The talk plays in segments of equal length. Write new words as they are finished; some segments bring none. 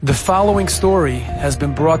The following story has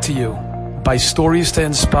been brought to you by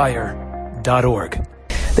StoriesToInspire.org.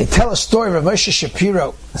 They tell a story of Moshe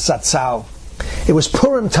Shapiro Zatzal. It was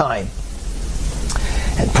Purim time.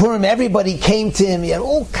 And Purim, everybody came to him. He had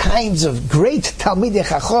all kinds of great Talmidei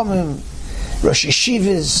Chachomim, Rosh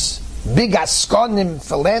Yeshivas, big Askonim,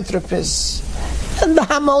 philanthropists, and the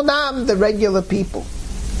Hamonam, the regular people.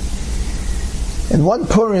 And one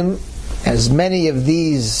Purim, as many of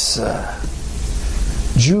these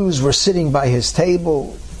Jews were sitting by his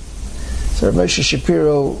table, so Moshe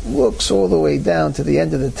Shapiro looks all the way down to the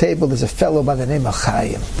end of the table. There's a fellow by the name of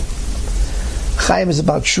Chaim. Chaim is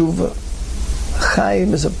about tshuva.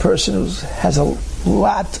 Chaim is a person who has a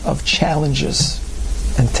lot of challenges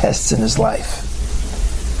and tests in his life.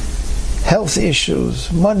 Health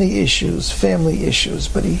issues, money issues, family issues,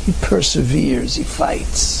 but he perseveres, he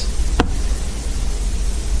fights.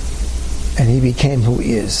 And he became who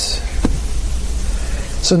he is.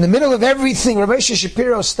 So in the middle of everything, Rabbi Moshe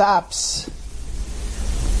Shapiro stops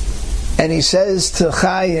and he says to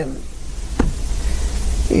Chaim,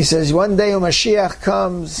 he says, one day when Mashiach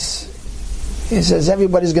comes, he says,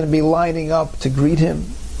 everybody's going to be lining up to greet him.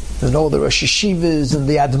 And all the Rosh Yeshivas and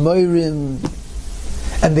the Admorim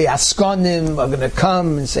and the Askonim are going to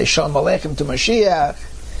come and say Shalom Aleichem to Mashiach.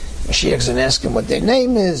 Mashiach's going to ask him what their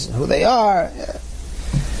name is and who they are.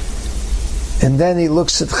 And then he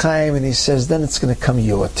looks at Chaim and he says, then it's going to come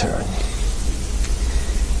your turn.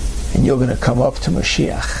 And you're going to come up to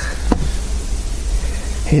Mashiach.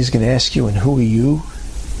 He's going to ask you, and who are you?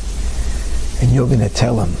 And you're going to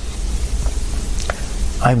tell him,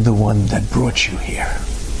 I'm the one that brought you here.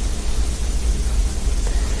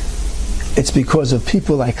 It's because of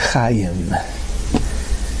people like Chaim,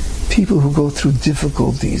 people who go through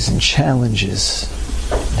difficulties and challenges,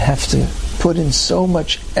 and have to put in so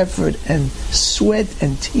much effort and sweat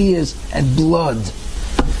and tears and blood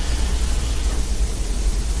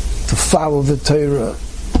to follow the Torah,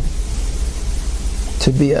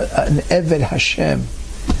 to be an Eved Hashem.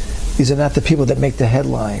 These are not the people that make the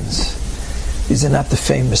headlines. These are not the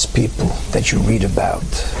famous people that you read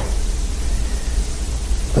about.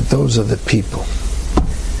 But those are the people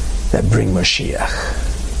that bring Mashiach.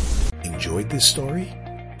 Enjoyed this story?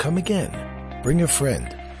 Come again. Bring a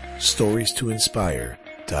friend.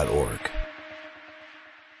 StoriesToInspire.org